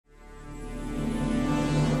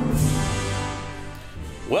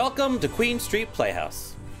Welcome to Queen Street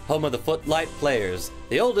Playhouse, home of the Footlight Players,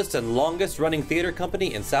 the oldest and longest running theater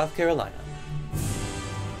company in South Carolina.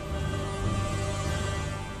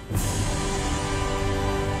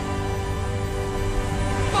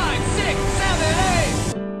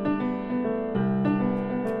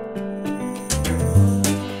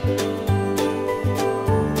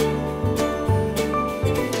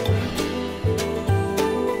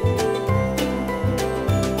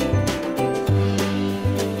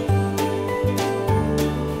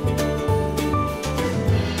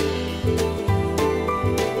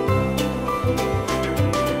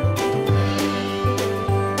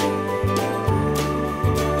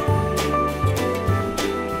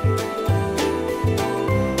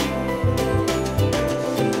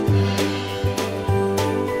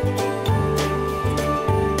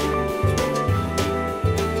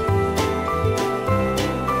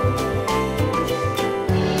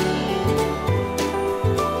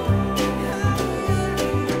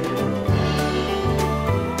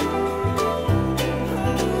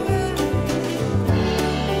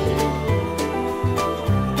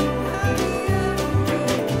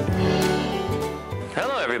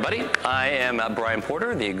 I am Brian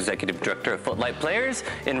Porter, the Executive Director of Footlight Players,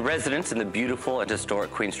 in residence in the beautiful and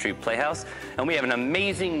historic Queen Street Playhouse. And we have an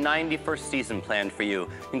amazing 91st season planned for you,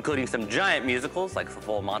 including some giant musicals like The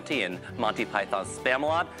Full Monty and Monty Python's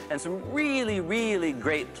Spamalot, and some really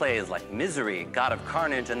great plays like Misery, God of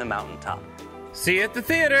Carnage, and The Mountaintop. See you at the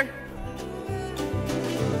theater!